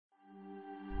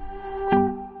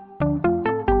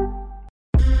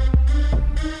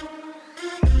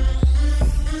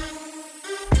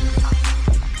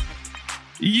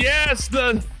Yes,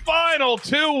 the final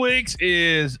 2 weeks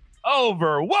is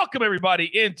over. Welcome, everybody,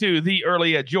 into the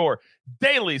Early Edge, your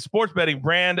daily sports betting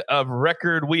brand of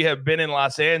record. We have been in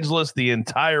Los Angeles the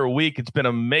entire week. It's been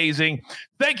amazing.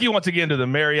 Thank you once again to the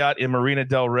Marriott in Marina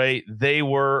Del Rey. They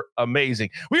were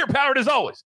amazing. We are powered, as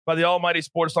always, by the almighty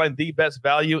Sports Line, the best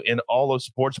value in all of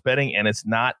sports betting, and it's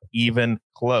not even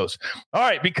close. All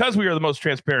right, because we are the most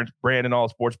transparent brand in all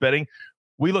of sports betting,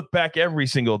 we look back every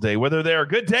single day, whether they are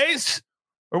good days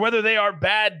or whether they are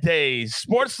bad days.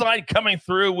 Sportsline coming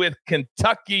through with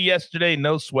Kentucky yesterday.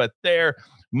 No sweat there.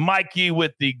 Mikey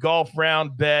with the golf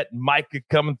round bet. Micah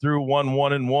coming through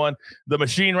 1-1-1. The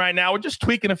machine right now, we're just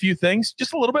tweaking a few things.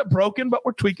 Just a little bit broken, but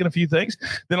we're tweaking a few things.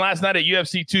 Then last night at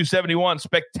UFC 271,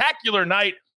 spectacular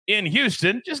night in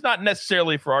Houston. Just not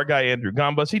necessarily for our guy, Andrew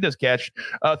Gambas. He does catch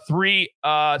 3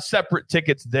 separate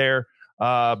tickets there.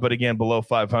 But again, below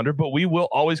 500. But we will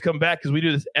always come back because we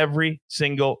do this every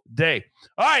single day.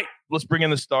 All right, let's bring in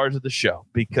the stars of the show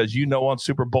because on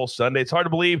Super Bowl Sunday, it's hard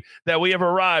to believe that we have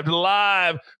arrived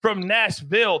live from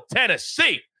Nashville,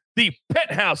 Tennessee, the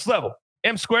penthouse level.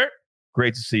 M Squared,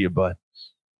 great to see you, bud.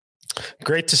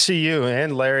 Great to see you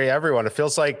and Larry, everyone. It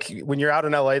feels like when you're out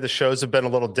in LA, the shows have been a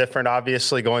little different,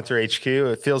 obviously, going through HQ.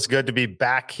 It feels good to be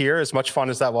back here. As much fun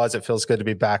as that was, it feels good to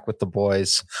be back with the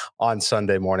boys on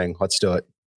Sunday morning. Let's do it.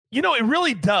 It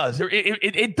really does.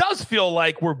 It does feel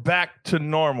like we're back to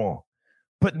normal,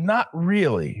 but not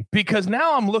really, because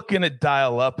now I'm looking at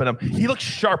Dial Up and he looks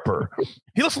sharper.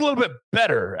 He looks a little bit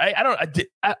better. I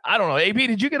don't know. AB,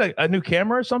 did you get a new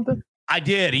camera or something? I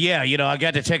did. Yeah. I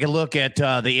got to take a look at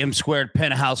the M Squared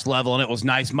penthouse level and it was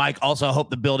nice. Mike, also, I hope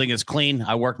the building is clean.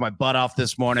 I worked my butt off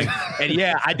this morning. And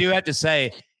yeah, I do have to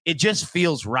say, it just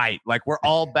feels right. Like we're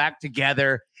all back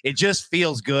together. It just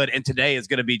feels good. And today is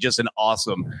going to be just an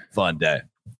awesome, fun day.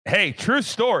 Hey, true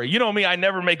story. You know me, I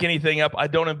never make anything up. I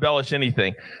don't embellish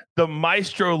anything. The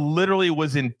maestro literally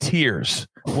was in tears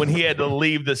when he had to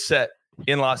leave the set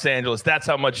in Los Angeles. That's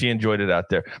how much he enjoyed it out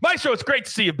there. Maestro, it's great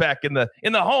to see you back in the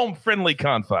home friendly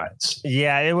confines.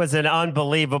 Yeah, it was an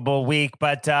unbelievable week,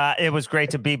 but it was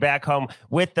great to be back home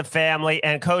with the family.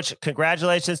 And Coach,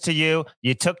 congratulations to you.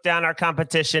 You took down our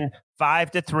competition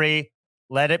 5-3.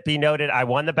 Let it be noted, I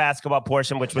won the basketball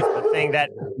portion, which was the thing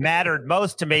that mattered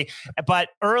most to me. But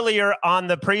earlier on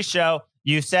the pre-show,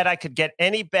 you said I could get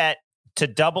any bet to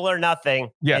double or nothing.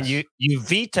 Yes. And you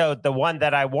vetoed the one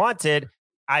that I wanted.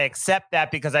 I accept that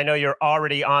because I know you're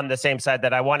already on the same side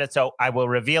that I wanted. So I will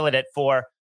reveal it at 4,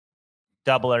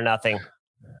 double or nothing.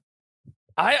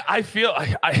 I feel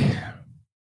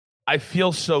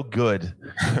so good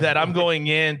that I'm going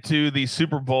into the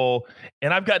Super Bowl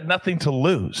and I've got nothing to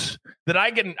lose. That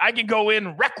I can go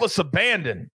in reckless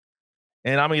abandon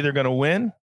and I'm either going to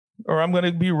win or I'm going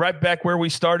to be right back where we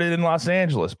started in Los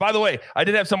Angeles. By the way, I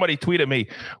did have somebody tweet at me,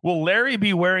 will Larry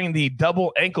be wearing the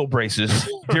double ankle braces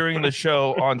during the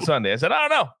show on Sunday? I said, I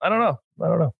don't know.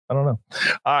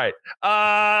 All right.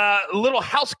 A little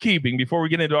housekeeping before we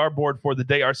get into our board for the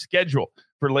day, our schedule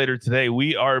for later today.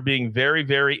 We are being very,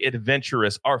 very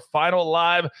adventurous. Our final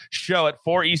live show at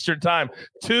 4 Eastern time,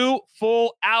 2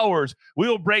 full hours. We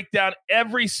will break down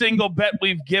every single bet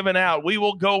we've given out. We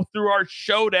will go through our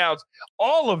showdowns,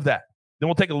 all of that. Then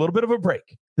we'll take a little bit of a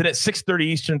break. Then at 6:30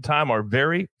 Eastern time, our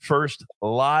very first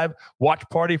live watch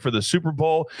party for the Super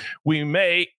Bowl. We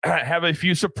may have a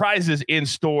few surprises in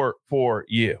store for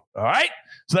you. All right.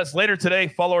 So that's later today.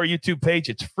 Follow our YouTube page.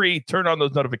 It's free. Turn on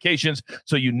those notifications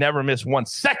so you never miss 1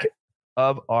 second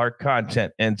of our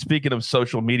content. And speaking of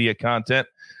social media content,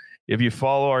 if you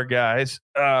follow our guys,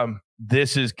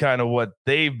 this is kind of what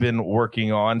they've been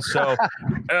working on. So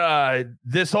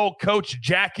this whole coach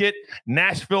jacket,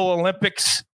 Nashville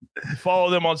Olympics, follow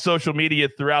them on social media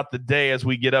throughout the day as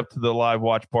we get up to the live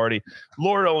watch party.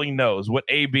 Lord only knows what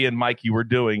AB and Mikey were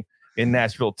doing in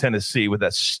Nashville, Tennessee with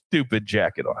that stupid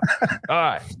jacket on. All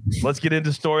right, let's get into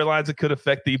storylines that could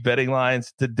affect the betting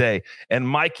lines today. And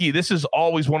Mikey, this is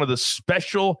always one of the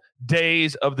special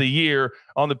days of the year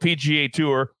on the PGA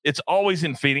Tour. It's always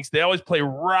in Phoenix. They always play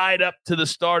right up to the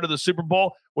start of the Super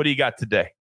Bowl. What do you got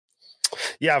today?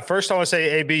 Yeah, first I want to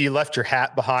say, AB, you left your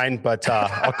hat behind, but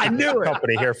I'll keep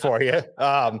company here for you.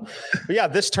 But yeah,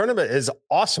 this tournament is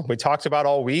awesome. We talked about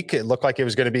all week. It looked like it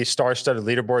was going to be star-studded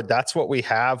leaderboard. That's what we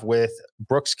have with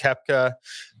Brooks Koepka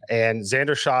and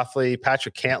Xander Schauffele,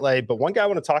 Patrick Cantlay. But one guy I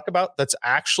want to talk about that's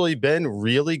actually been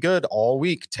really good all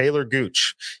week, Taylor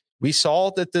Gooch. We saw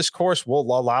that this course will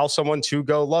allow someone to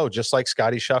go low, just like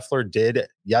Scotty Scheffler did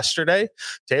yesterday.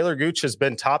 Taylor Gooch has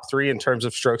been top 3 in terms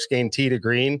of strokes gained tee to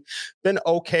green. Been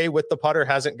okay with the putter,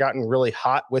 hasn't gotten really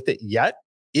hot with it yet.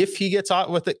 if he gets out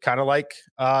with it, kind of like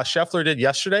Scheffler did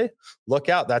yesterday, look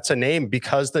out. That's a name.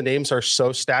 Because the names are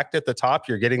so stacked at the top,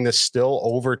 you're getting this still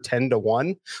over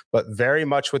 10-1, but very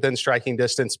much within striking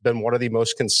distance. Been one of the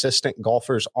most consistent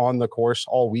golfers on the course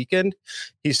all weekend.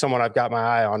 He's someone I've got my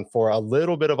eye on for a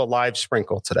little bit of a live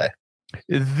sprinkle today.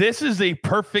 This is a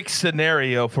perfect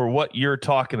scenario for what you're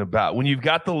talking about. When you've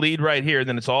got the lead right here,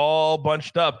 then it's all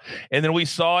bunched up. And then we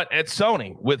saw it at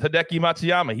Sony with Hideki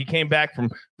Matsuyama. He came back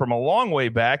from a long way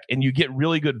back, and you get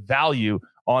really good value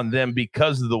on them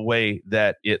because of the way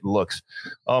that it looks.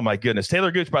 Oh, my goodness.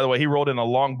 Taylor Gooch, by the way, he rolled in a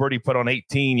long birdie putt on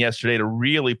 18 yesterday to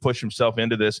really push himself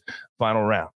into this final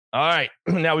round. All right.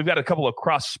 Now we've got a couple of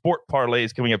cross-sport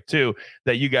parlays coming up, too,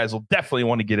 that you guys will definitely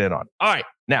want to get in on. All right.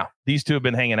 Now, these two have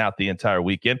been hanging out the entire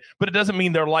weekend, but it doesn't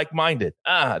mean they're like-minded.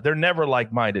 They're never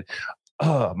like-minded.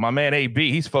 My man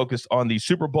AB, he's focused on the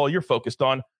Super Bowl. You're focused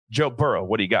on Joe Burrow.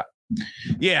 What do you got?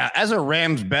 Yeah, as a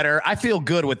Rams bettor, I feel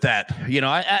good with that.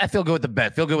 I feel good with the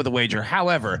bet, feel good with the wager.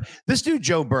 However, this dude,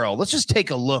 Joe Burrow, let's just take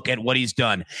a look at what he's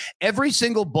done. Every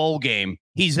single bowl game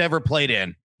he's ever played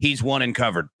in, he's won and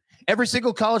covered. Every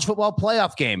single college football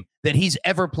playoff game that he's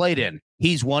ever played in,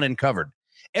 he's won and covered.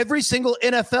 Every single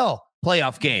NFL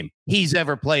playoff game he's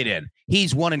ever played in,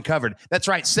 he's won and covered. That's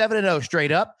right, 7-0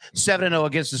 straight up, 7-0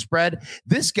 against the spread.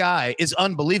 This guy is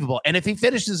unbelievable. And if he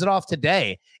finishes it off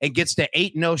today and gets to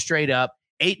 8-0 straight up,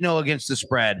 8-0 against the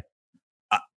spread,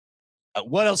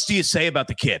 what else do you say about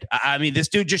the kid? I mean, this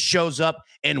dude just shows up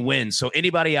and wins. So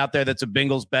anybody out there that's a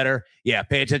Bengals bettor, yeah,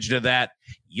 pay attention to that.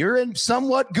 You're in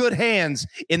somewhat good hands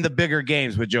in the bigger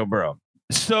games with Joe Burrow.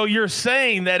 So you're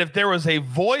saying that if there was a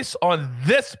voice on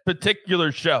this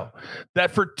particular show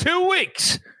that for 2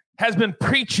 weeks has been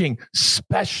preaching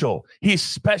special,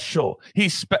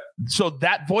 so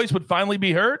that voice would finally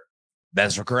be heard?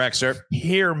 That's correct, sir.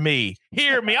 Hear me.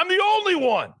 I'm the only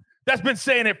one that's been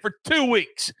saying it for 2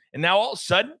 weeks. And now all of a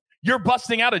sudden, you're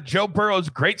busting out a Joe Burrow's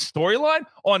great storyline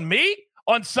on me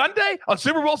on Sunday on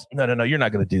Super Bowl. No, you're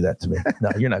not going to do that to me.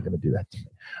 No, you're not going to do that to me.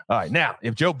 All right, now,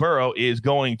 if Joe Burrow is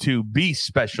going to be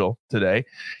special today,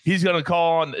 he's going to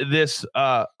call on this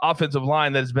offensive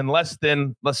line that has been less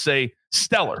than, let's say,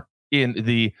 stellar in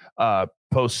the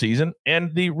postseason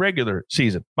and the regular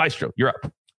season. Maestro, you're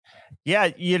up. Yeah,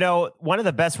 one of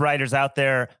the best writers out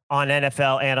there on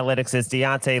NFL analytics is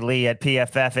Deontay Lee at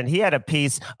PFF, and he had a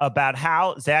piece about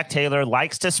how Zach Taylor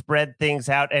likes to spread things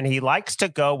out, and he likes to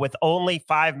go with only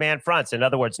 5-man fronts. In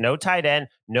other words, no tight end,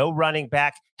 no running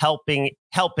back helping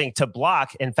to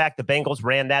block. In fact, the Bengals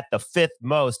ran that the 5th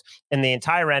most in the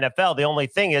entire NFL. The only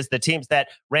thing is the teams that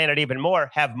ran it even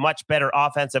more have much better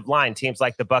offensive line. Teams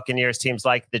like the Buccaneers, teams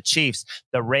like the Chiefs,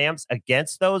 the Rams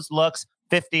against those looks,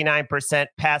 59%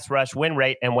 pass rush win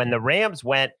rate. And when the Rams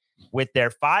went with their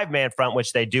 5-man front,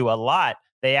 which they do a lot,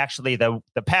 they actually, the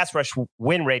pass rush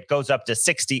win rate goes up to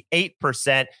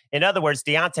 68%. In other words,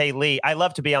 Deontay Lee, I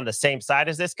love to be on the same side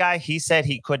as this guy. He said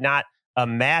he could not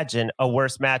imagine a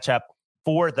worse matchup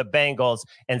for the Bengals,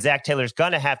 and Zach Taylor's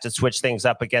going to have to switch things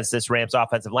up against this Rams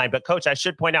offensive line. But Coach, I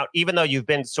should point out, even though you've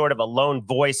been sort of a lone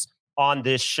voice on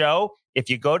this show, if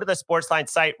you go to the Sportsline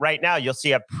site right now, you'll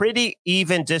see a pretty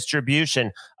even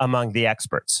distribution among the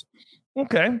experts.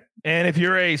 Okay. And if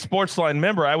you're a Sportsline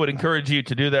member, I would encourage you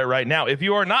to do that right now. If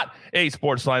you are not a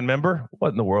Sportsline member, what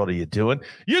in the world are you doing?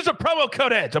 Use a promo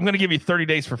code EDGE. I'm going to give you 30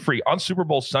 days for free on Super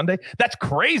Bowl Sunday. That's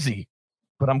crazy,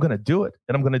 but I'm going to do it,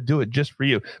 and I'm going to do it just for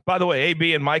you. By the way,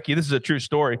 AB and Mikey, this is a true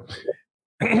story.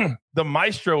 The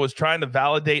Maestro was trying to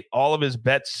validate all of his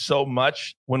bets so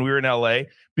much when we were in LA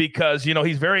because,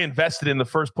 he's very invested in the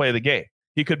first play of the game.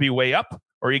 He could be way up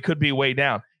or he could be way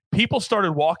down. People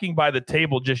started walking by the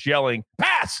table just yelling,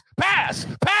 pass, pass,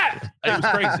 pass.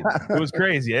 It was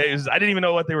crazy. I didn't even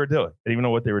know what they were doing.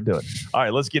 All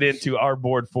right, let's get into our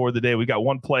board for the day. We got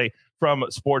one play from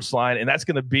Sportsline, and that's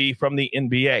going to be from the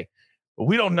NBA.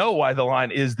 We don't know why the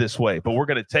line is this way, but we're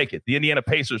going to take it. The Indiana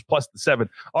Pacers plus the 7.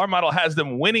 Our model has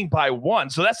them winning by 1.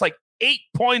 So that's like 8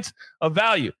 points of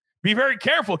value. Be very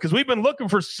careful because we've been looking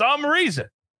for some reason.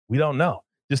 We don't know.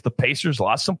 Just the Pacers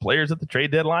lost some players at the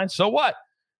trade deadline. So what?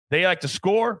 They like to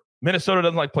score. Minnesota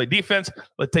doesn't like to play defense.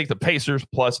 Let's take the Pacers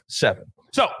plus 7.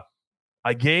 So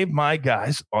I gave my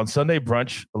guys on Sunday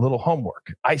brunch a little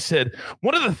homework. I said,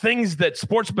 one of the things that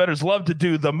sports bettors love to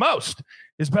do the most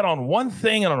is bet on one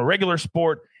thing and on a regular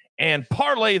sport and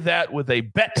parlay that with a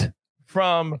bet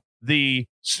from the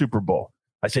Super Bowl.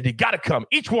 I said, you got to come,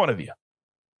 each one of you.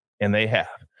 And they have.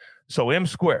 So M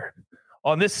squared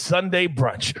on this Sunday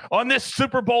brunch, on this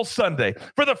Super Bowl Sunday,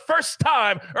 for the first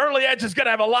time, Early Edge is going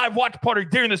to have a live watch party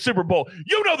during the Super Bowl.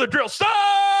 You know the drill, son!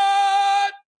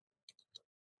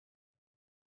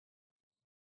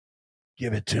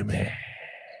 Give it to me.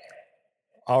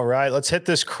 All right, let's hit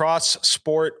this cross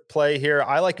sport play here.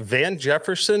 I like Van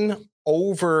Jefferson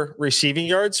over receiving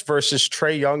yards versus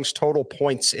Trae Young's total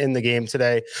points in the game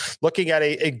today. Looking at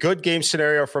a good game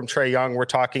scenario from Trae Young, we're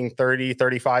talking 30,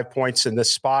 35 points in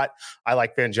this spot. I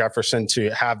like Van Jefferson to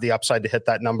have the upside to hit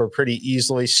that number pretty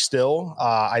easily still.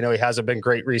 I know he hasn't been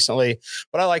great recently,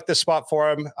 but I like this spot for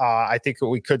him. I think that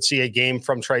we could see a game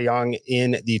from Trae Young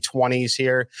in the 20s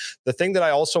here. The thing that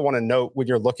I also want to note when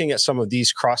you're looking at some of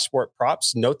these cross sport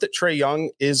props, note that Trae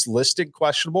Young is listed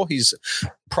questionable. He's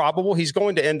probable. He's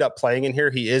going to end up playing in here.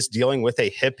 He is dealing with a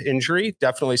hip injury,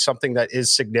 definitely something that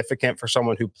is significant for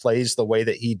someone who plays the way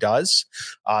that he does.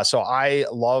 So I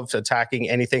love attacking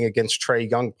anything against Trae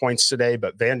Young points today,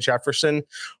 but Van Jefferson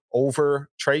over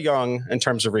Trae Young in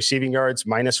terms of receiving yards,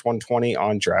 minus 120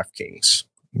 on DraftKings.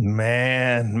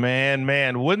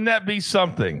 Man. Wouldn't that be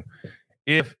something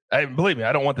if, believe me,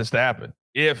 I don't want this to happen.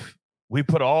 If we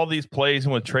put all these plays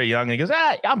in with Trae Young and he goes,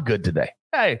 I'm good today.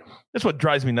 Hey, that's what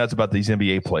drives me nuts about these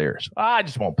NBA players. I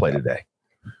just won't play today.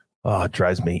 Oh, it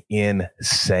drives me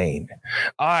insane.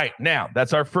 All right, now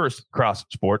that's our first cross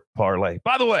sport parlay.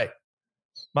 By the way,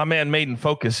 my man Maiden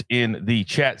Focus in the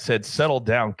chat said, settle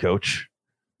down, coach.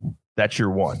 That's your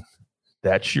one.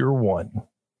 That's your one.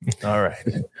 All right.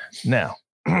 Now,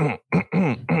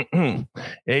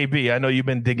 AB, I know you've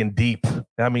been digging deep.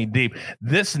 I mean, deep.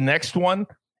 This next one,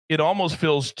 it almost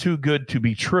feels too good to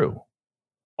be true.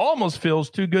 Almost feels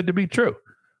too good to be true.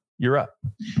 You're up.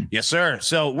 Yes, sir.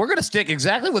 So we're going to stick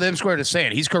exactly what M Squared is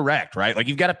saying. He's correct, right? Like,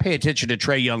 you've got to pay attention to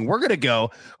Trae Young. We're going to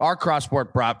go our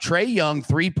cross-sport prop. Trae Young,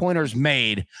 3-pointers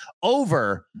made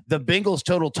over the Bengals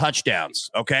total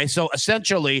touchdowns. Okay. So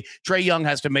essentially, Trae Young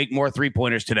has to make more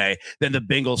 3-pointers today than the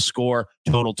Bengals score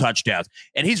total touchdowns.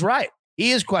 And he's right.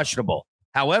 He is questionable.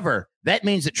 However, that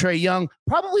means that Trae Young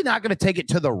probably not going to take it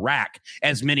to the rack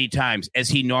as many times as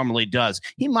he normally does.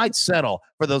 He might settle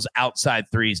for those outside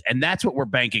threes, and that's what we're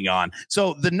banking on.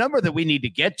 So the number that we need to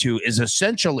get to is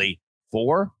essentially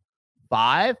 4,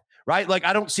 5, right? Like,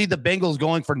 I don't see the Bengals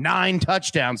going for 9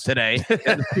 touchdowns today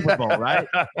in the Super Bowl, right?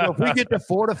 So if we get to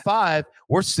 4 to 5,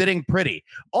 we're sitting pretty.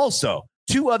 Also,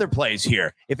 2 other plays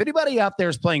here. If anybody out there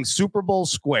is playing Super Bowl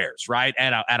squares, right,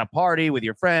 at a party with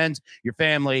your friends, your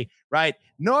family, right,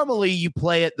 normally you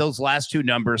play at those last 2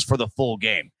 numbers for the full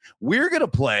game. We're going to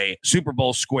play Super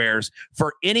Bowl squares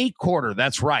for any quarter.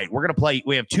 That's right. We're going to play.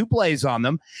 We have 2 plays on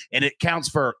them, and it counts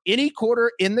for any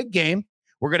quarter in the game.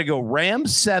 We're going to go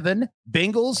Rams 7,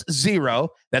 Bengals 0.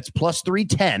 That's plus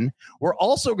 310. We're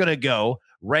also going to go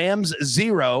Rams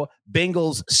 0,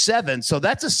 Bengals 7. So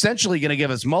that's essentially going to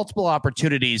give us multiple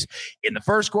opportunities in the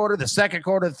first quarter, the second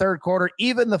quarter, the third quarter,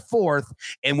 even the fourth.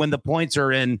 And when the points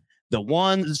are in the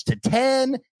 1s to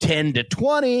 10, 10 to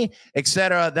 20,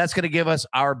 etc., that's going to give us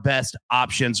our best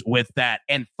options with that.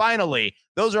 And finally,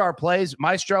 those are our plays.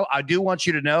 Maestro, I do want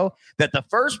you to know that the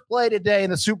first play today in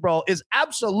the Super Bowl is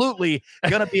absolutely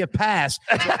going to be a pass.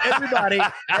 So everybody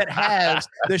that has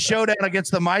the showdown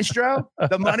against the Maestro,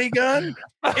 the money gun,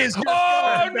 is just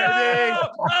going, baby.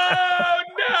 Oh,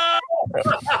 no.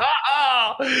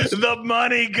 The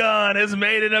money gun has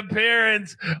made an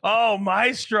appearance. Oh,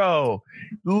 Maestro,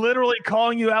 literally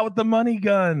calling you out with the money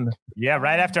gun. Yeah,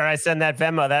 right after I send that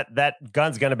Venmo, that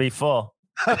gun's going to be full.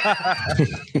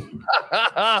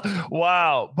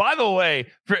 Wow. By the way,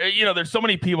 there's so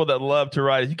many people that love to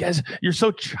ride. You guys, you're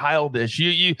so childish.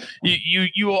 You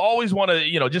always want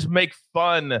to, just make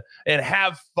fun and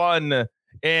have fun.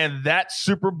 And that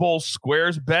Super Bowl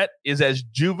squares bet is as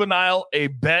juvenile a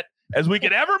bet as we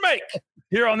could ever make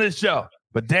here on this show.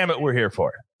 But damn it, we're here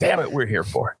for it.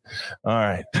 All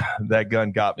right. That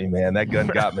gun got me, man. That gun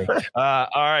got me. All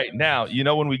right. Now,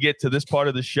 when we get to this part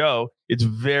of the show, it's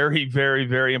very, very,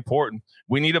 very important.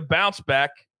 We need a bounce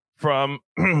back from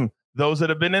those that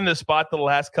have been in this spot the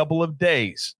last couple of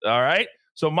days. All right.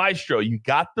 So, Maestro, you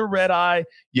got the red eye.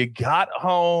 You got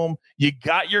home. You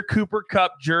got your Cooper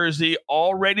Kupp jersey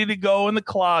all ready to go in the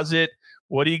closet.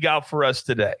 What do you got for us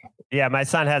today? Yeah, my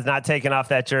son has not taken off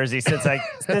that jersey since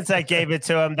I gave it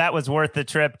to him. That was worth the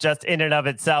trip just in and of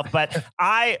itself. But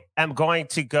I am going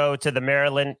to go to the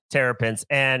Maryland Terrapins.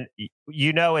 And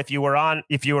if you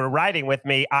were riding with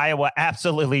me, Iowa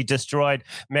absolutely destroyed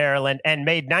Maryland and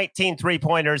made 19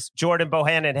 3-pointers. Jordan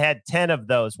Bohannon had 10 of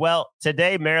those. Well,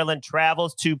 today Maryland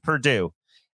travels to Purdue,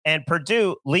 and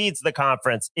Purdue leads the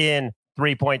conference in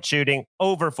 3-point shooting,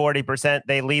 over 40%.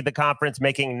 They lead the conference,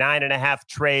 making 9.5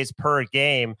 trays per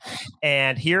game.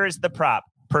 And here is the prop.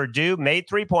 Purdue made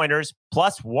 3-pointers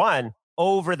 +1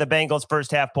 over the Bengals'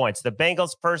 first half points. The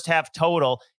Bengals' first half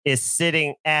total is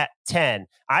sitting at 10.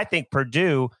 I think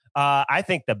Purdue I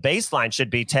think the baseline should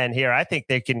be 10 here. I think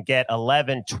they can get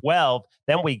 11, 12.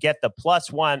 Then we get the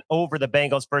 +1 over the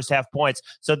Bengals first half points.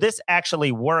 So this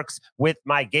actually works with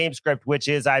my game script, which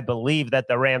is I believe that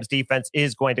the Rams defense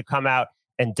is going to come out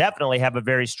and definitely have a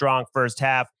very strong first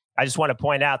half. I just want to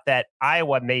point out that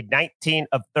Iowa made 19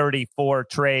 of 34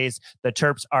 trays. The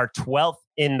Terps are 12th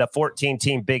in the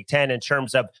 14-team Big Ten in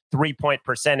terms of three-point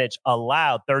percentage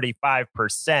allowed,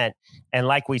 35%. And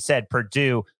like we said,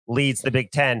 Purdue leads the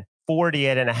Big Ten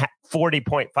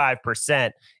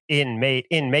 40.5%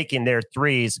 in making their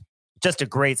threes. Just a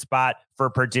great spot for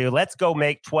Purdue. Let's go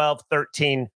make 12,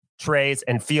 13 trays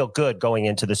and feel good going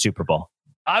into the Super Bowl.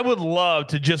 I would love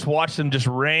to just watch them just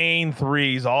rain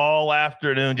threes all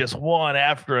afternoon, just one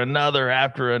after another,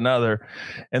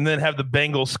 and then have the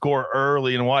Bengals score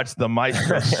early and watch the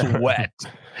Maestro sweat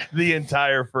the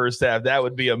entire first half. That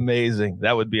would be amazing.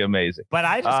 But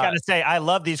I just got to say, I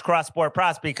love these cross-sport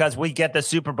props because we get the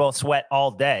Super Bowl sweat all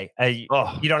day. You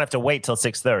don't have to wait till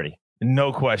 6:30.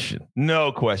 No question.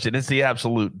 It's the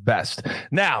absolute best.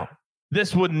 Now,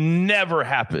 this would never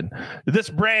happen. This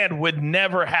brand would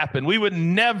never happen. We would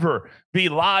never be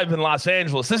live in Los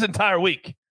Angeles this entire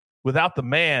week without the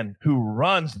man who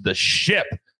runs the ship.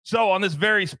 So on this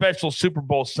very special Super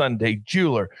Bowl Sunday,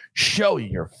 jeweler, show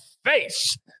your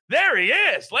face. There he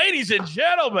is, ladies and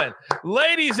gentlemen,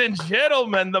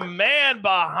 the man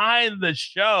behind the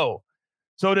show.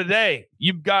 So today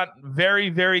you've got very,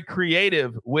 very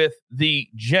creative with the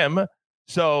gem.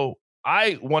 So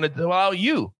I wanted to allow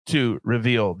you to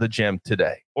reveal the gem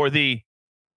today, or the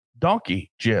donkey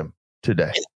gem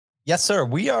today. Yes, sir.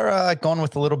 We are going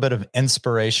with a little bit of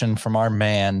inspiration from our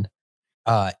man,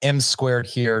 M Squared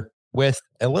here, with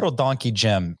a little donkey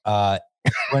gem. We're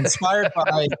inspired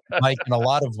by Mike in a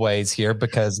lot of ways here,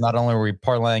 because not only are we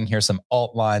parlaying here some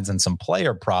alt lines and some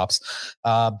player props,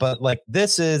 but like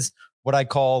this is what I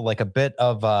call like a bit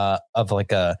of a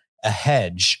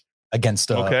hedge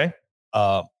against a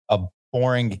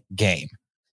boring game,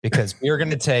 because we are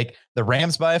going to take the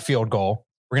Rams by a field goal.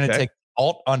 We're going to take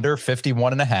alt under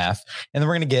 51.5, and then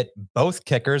we're going to get both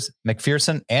kickers,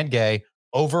 McPherson and Gay,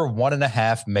 over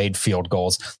 1.5 made field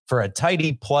goals for a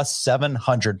tidy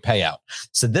 +700 payout.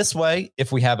 So this way,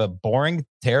 if we have a boring,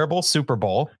 terrible Super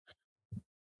Bowl,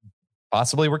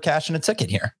 possibly we're cashing a ticket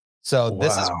here. So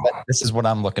this is what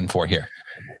I'm looking for here.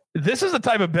 This is the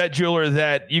type of bet, jeweler,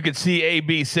 that you could see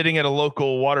AB sitting at a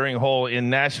local watering hole in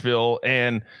Nashville,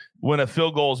 and when a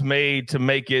field goal is made to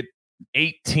make it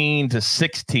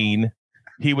 18-16,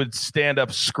 he would stand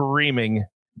up screaming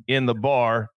in the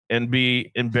bar and be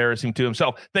embarrassing to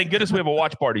himself. Thank goodness we have a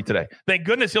watch party today. Thank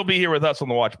goodness he'll be here with us on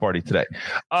the watch party today.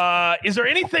 Is there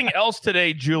anything else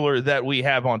today, jeweler, that we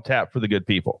have on tap for the good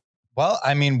people? Well,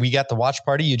 I mean, we got the watch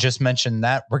party. You just mentioned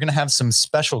that. We're going to have some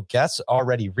special guests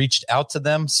already reached out to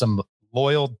them, some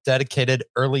loyal, dedicated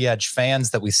early edge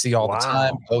fans that we see all the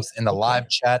time, both in the live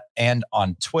chat and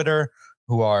on Twitter,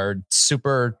 who are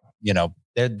super,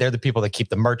 they're the people that keep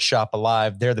the merch shop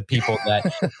alive. They're the people that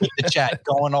keep the chat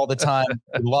going all the time.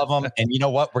 We love them. And you know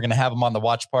what? We're going to have them on the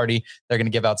watch party. They're going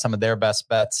to give out some of their best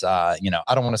bets. I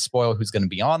don't want to spoil who's going to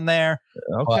be on there.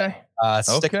 Okay. But,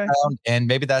 stick around, and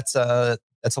maybe that's a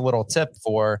little tip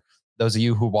for those of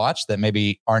you who watch that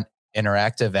maybe aren't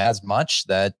interactive as much,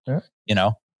 that,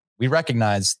 we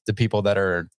recognize the people that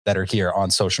are here on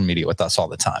social media with us all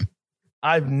the time.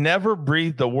 I've never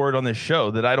breathed a word on this show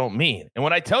that I don't mean. And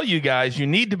when I tell you guys, you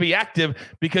need to be active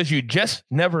because you just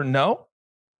never know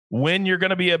when you're going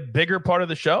to be a bigger part of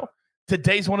the show.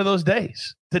 Today's one of those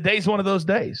days.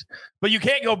 But you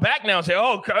can't go back now and say,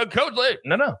 oh, Coach,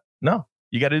 no.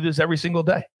 You got to do this every single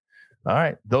day. All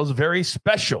right. Those very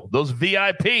special, those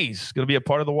VIPs going to be a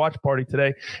part of the watch party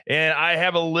today. And I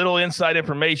have a little inside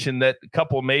information that a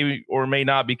couple may or may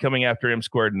not be coming after M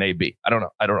Squared and AB. I don't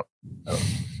know.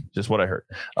 Just what I heard.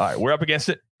 All right. We're up against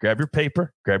it. Grab your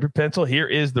paper, grab your pencil. Here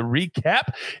is the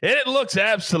recap. And it looks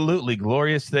absolutely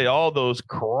glorious today. All those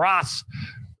cross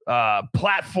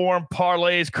platform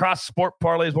parlays, cross sport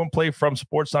parlays, one play from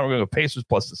sports time. We're going to go Pacers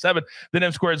 +7. Then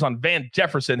M Squared is on Van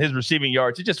Jefferson, his receiving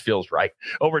yards. It just feels right.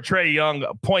 Over Trey Young,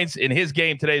 points in his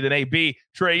game today than AB.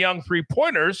 Trey Young,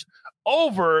 3-pointers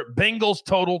over Bengals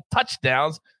total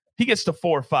touchdowns. He gets to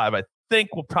 4 or 5. I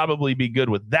think we'll probably be good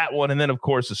with that one. And then, of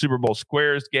course, the Super Bowl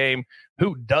Squares game.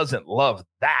 Who doesn't love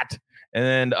that? And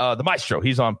then the Maestro,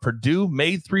 he's on Purdue,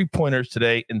 made 3-pointers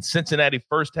today in Cincinnati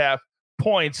first half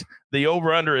points. The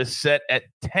over-under is set at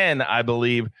 10, I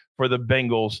believe, for the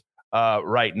Bengals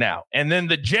right now. And then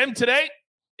the gem today,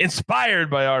 inspired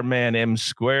by our man M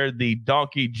Squared. The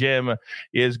donkey gem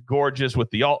is gorgeous with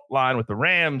the alt line with the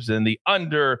Rams and the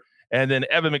under, and then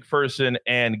Evan McPherson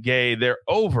and Gay. They're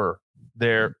over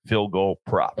their field goal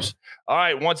props. All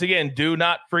right. Once again, do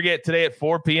not forget today at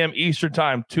 4 p.m. Eastern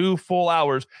time, 2 full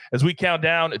hours as we count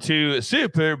down to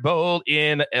Super Bowl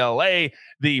in LA,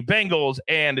 the Bengals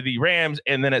and the Rams.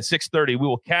 And then at 6:30, we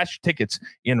will cash tickets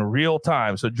in real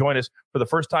time. So join us for the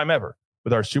first time ever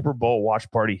with our Super Bowl watch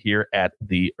party here at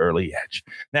the Early Edge.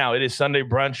 Now, it is Sunday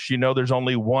brunch. You know there's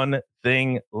only one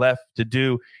thing left to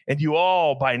do, and you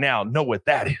all by now know what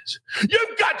that is.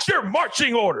 You've got your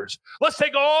marching orders. Let's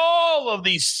take all of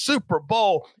these Super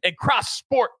Bowl and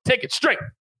cross-sport tickets straight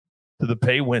to the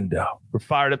pay window. We're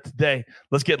fired up today.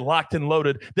 Let's get locked and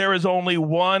loaded. There is only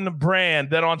one brand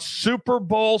that on Super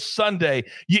Bowl Sunday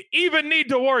you even need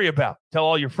to worry about. Tell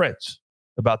all your friends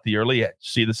about the Early Edge.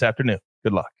 See you this afternoon.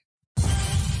 Good luck.